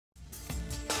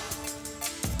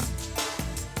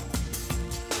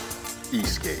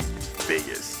ESk8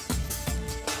 Vegas.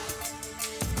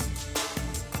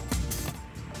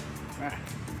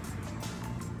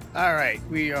 All right,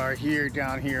 we are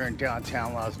down here in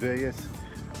downtown Las Vegas,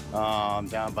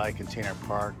 down by Container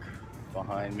Park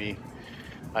behind me.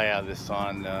 I have this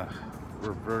on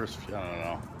reverse, I don't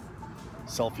know,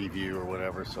 selfie view or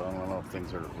whatever, so I don't know if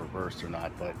things are reversed or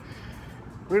not, but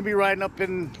we're gonna be riding up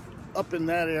in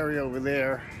that area over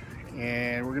there,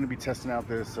 and we're gonna be testing out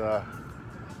this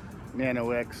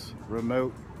Nano-X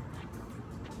remote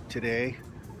today.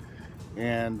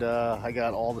 And I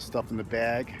got all the stuff in the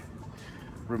bag,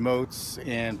 remotes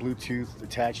and Bluetooth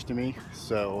attached to me.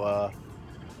 So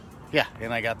yeah,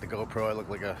 and I got the GoPro. I look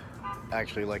like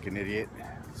actually like an idiot.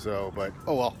 So, but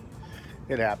oh well,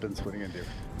 it happens. What are you gonna do?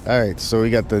 All right, so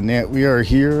we are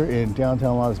here in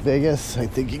downtown Las Vegas. I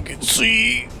think you can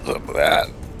see some of that.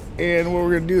 And what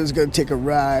we're gonna do is gonna take a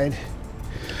ride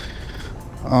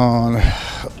on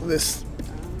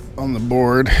the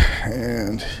board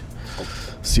and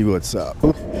see what's up.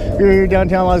 We're here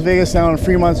downtown Las Vegas now on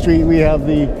Fremont Street. We have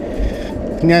the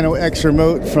Nano-X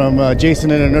remote from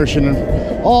Jason and Enertion,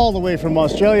 all the way from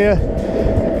Australia.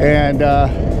 And a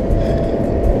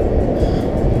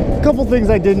couple things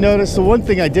I did notice. So one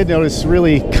thing I did notice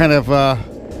really kind of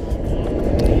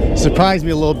surprised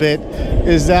me a little bit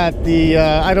is that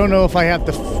I don't know if I have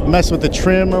to mess with the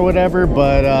trim or whatever,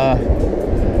 but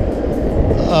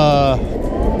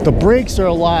the brakes are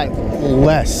a lot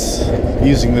less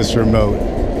using this remote,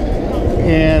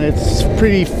 and it's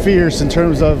pretty fierce in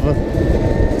terms of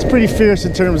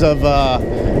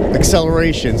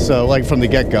acceleration. So like from the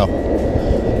get-go.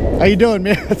 How you doing,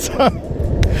 man?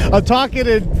 I'm talking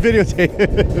and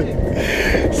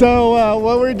videotaping. So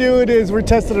what we're doing is we're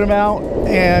testing them out,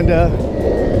 and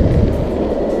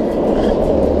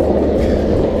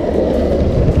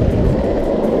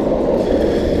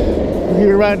we're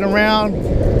here riding around.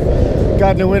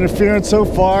 Got no interference so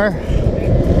far.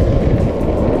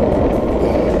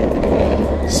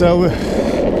 So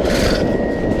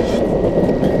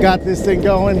got this thing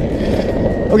going.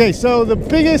 Okay, so the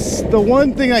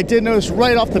one thing I did notice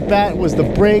right off the bat was the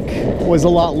brake was a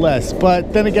lot less.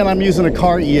 But then again, I'm using a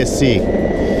car ESC.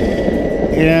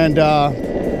 And I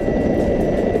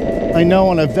know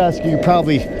on a VESC you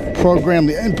probably program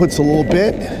the inputs a little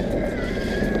bit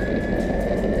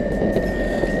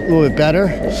better.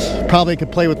 Probably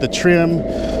could play with the trim.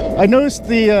 I noticed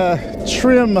the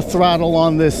trim throttle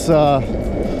on this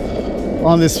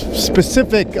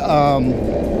specific on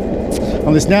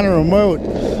this Nano remote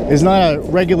is not a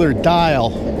regular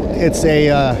dial. It's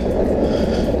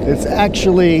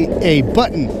actually a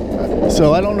button.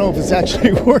 So I don't know if it's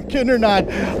actually working or not.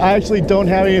 I actually don't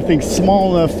have anything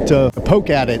small enough to poke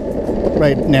at it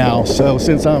right now. So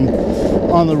since I'm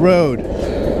on the road.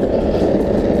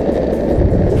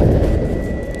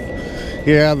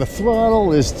 Yeah, the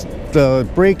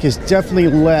brake is definitely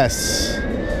less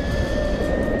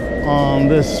on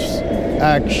this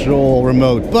actual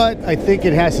remote, but I think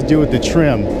it has to do with the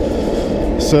trim.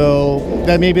 So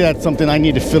maybe that's something I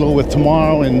need to fiddle with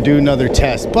tomorrow and do another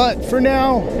test. But for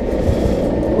now,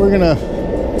 we're gonna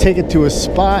take it to a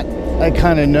spot I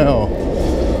kind of know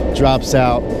drops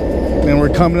out, and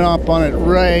we're coming up on it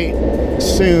right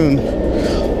soon.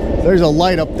 There's a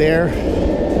light up there.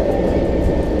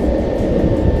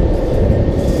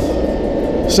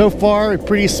 So far,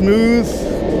 pretty smooth,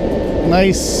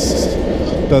 nice.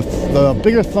 The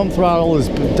bigger thumb throttle is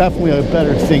definitely a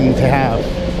better thing to have.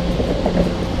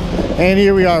 And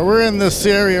here we are. We're in this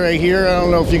area right here. I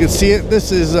don't know if you can see it.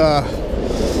 This is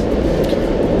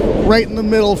right in the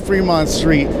middle of Fremont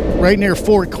Street, right near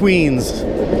Fort Queens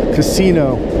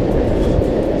Casino.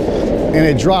 And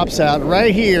it drops out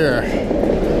right here.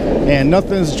 And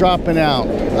nothing's dropping out.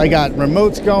 I got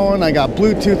remotes going. I got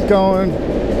Bluetooth going.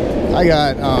 I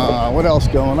got, what else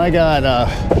going? I got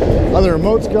other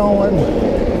remotes going.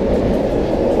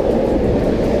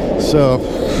 So,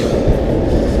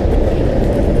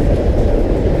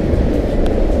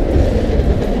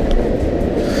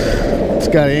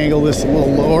 just got to angle this a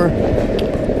little lower.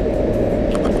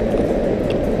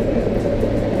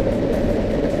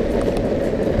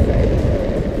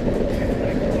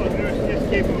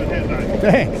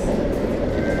 Thanks.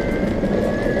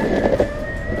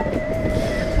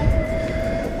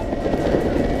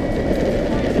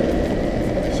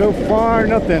 So far,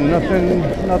 nothing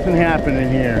happening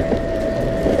here,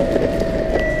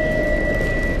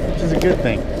 which is a good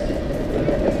thing.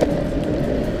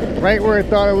 Right where I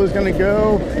thought I was gonna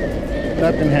go,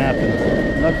 nothing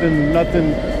happened.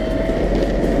 Nothing,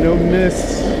 no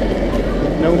miss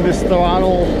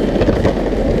throttle.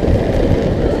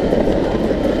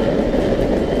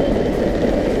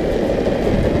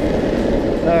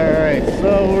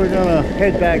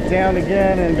 head back down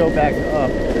again and go back up.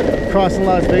 Crossing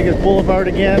Las Vegas Boulevard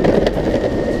again.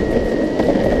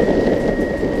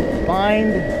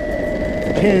 Bind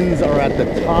pins are at the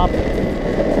top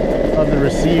of the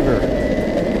receiver.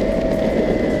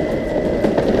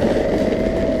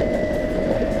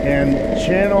 And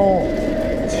channel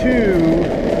 2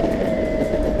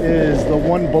 is the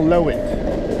one below it.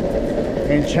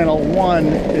 And channel 1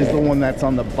 is the one that's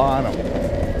on the bottom.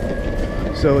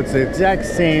 So it's the exact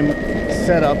same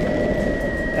setup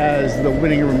as the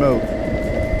winning remote.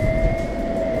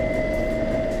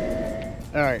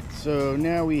 Alright, so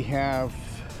now we have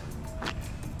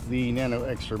the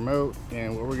Nano-X remote,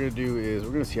 and what we're going to do is we're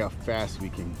going to see how fast we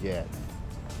can get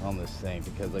on this thing,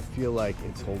 because I feel like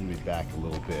it's holding me back a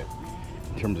little bit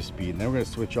in terms of speed. And then we're going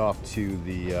to switch off to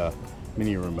the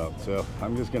mini remote. So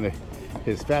I'm just going to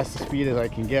hit as fast a speed as I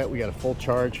can get. We got a full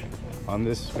charge on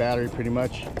this battery pretty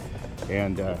much,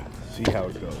 and see how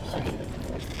it goes.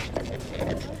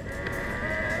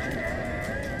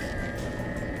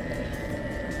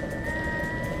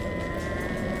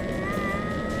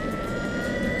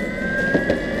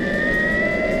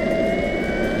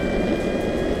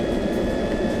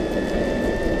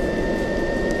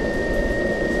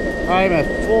 I'm at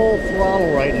full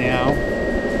throttle right now,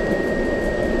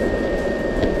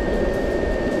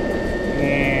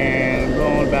 and I'm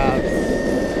going about,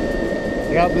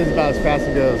 yeah, this is about as fast as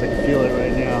it goes. I can feel it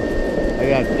right now. I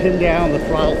got pinned down, the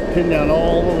throttle pinned down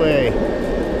all the way.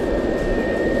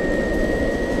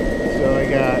 So I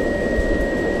got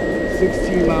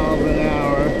 16 miles an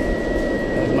hour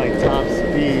as my top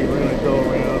speed. We're gonna go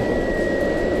around.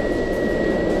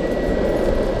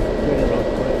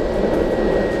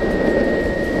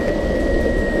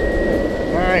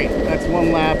 Alright, that's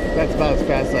one lap. That's about as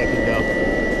fast as I can go.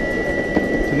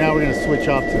 So now we're going to switch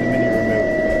off to the mini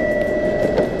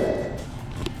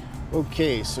remote.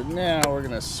 Okay, so now we're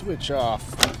going to switch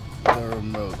off the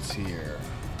remotes here.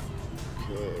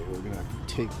 Okay, we're going to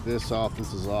take this off.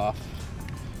 This is off.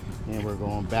 And we're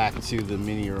going back to the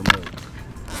mini remote.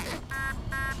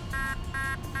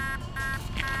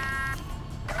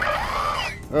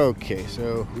 Okay,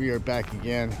 so we are back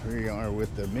again. We are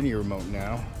with the mini remote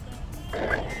now.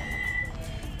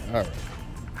 Alright,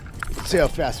 let's see how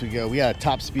fast we go. We got a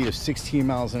top speed of 16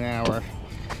 miles an hour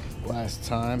last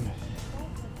time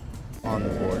on the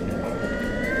board now.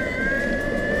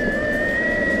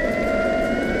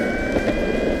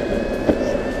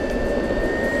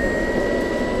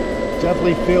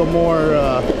 Definitely feel more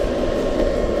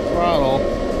throttle.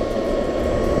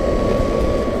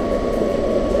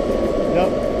 Yep,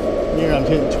 here I'm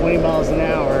hitting 20 miles an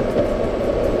hour,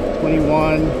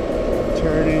 21.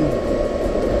 Turning.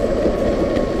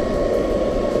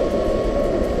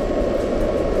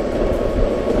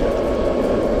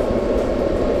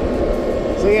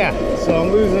 So yeah, so I'm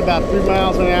losing about 3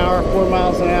 miles an hour, 4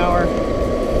 miles an hour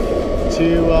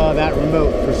to that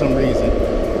remote for some reason.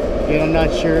 Again, I'm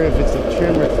not sure if it's the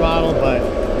trim or throttle, but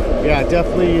yeah, it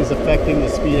definitely is affecting the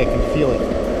speed. I can feel it.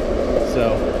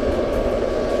 So,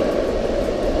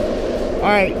 all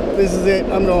right, this is it.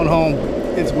 I'm going home.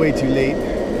 It's way too late.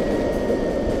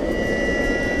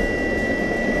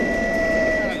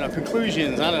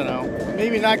 Conclusions, I don't know.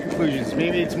 Maybe not conclusions.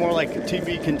 Maybe it's more like to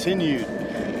be continued.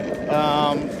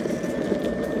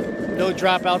 No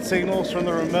dropout signals from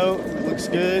the remote. Looks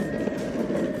good.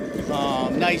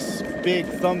 Nice big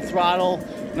thumb throttle.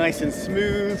 Nice and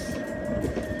smooth.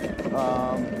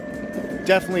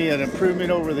 Definitely an improvement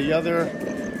over the other,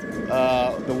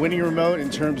 the winning remote in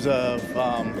terms of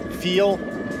feel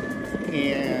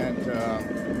and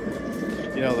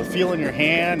you know, the feel in your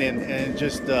hand and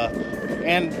just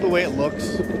and the way it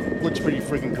looks pretty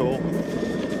freaking cool.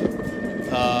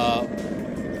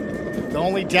 The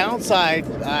only downside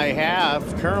I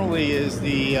have currently is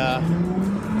the I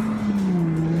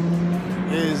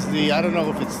don't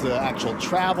know if it's the actual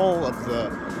travel of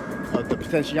the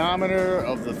potentiometer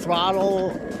of the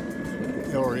throttle,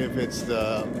 or if it's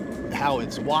the how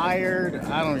it's wired.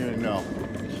 I don't even know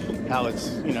how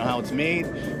it's, you know, how it's made,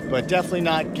 but definitely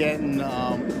not getting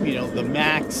you know, the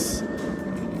max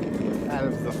out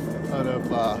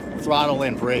of throttle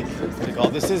and brake.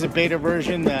 This is a beta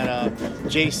version that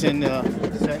Jason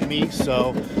sent me,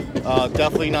 so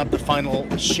definitely not the final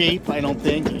shape, I don't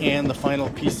think, and the final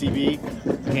PCB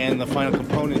and the final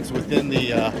components within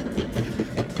the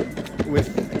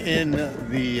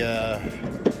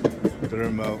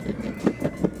remote.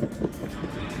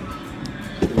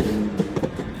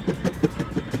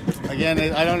 Again,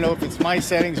 I don't know if it's my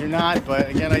settings or not, but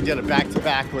again, I did a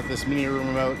back-to-back with this mini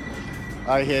remote.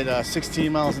 I hit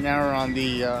 16 miles an hour on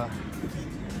the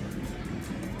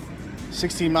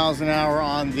 16 miles an hour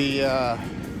on the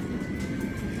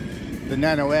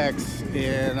Nano-X,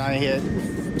 and I hit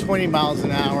 20 miles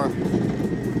an hour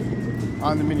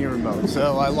on the mini remote.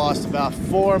 So I lost about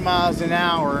 4 miles an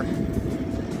hour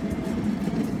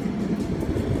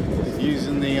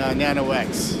using the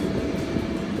Nano-X.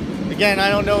 Again, I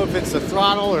don't know if it's the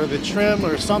throttle or the trim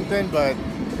or something, but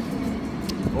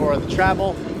or the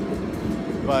travel,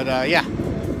 but yeah,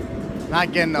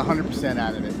 not getting 100%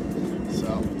 out of it. So,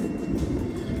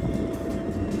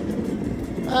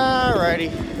 alrighty,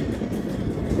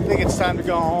 I think it's time to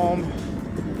go home.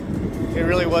 It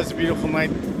really was a beautiful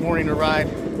morning to ride,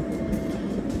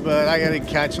 but I gotta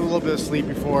catch a little bit of sleep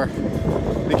before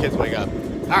the kids wake up.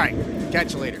 Alright,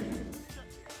 catch you later.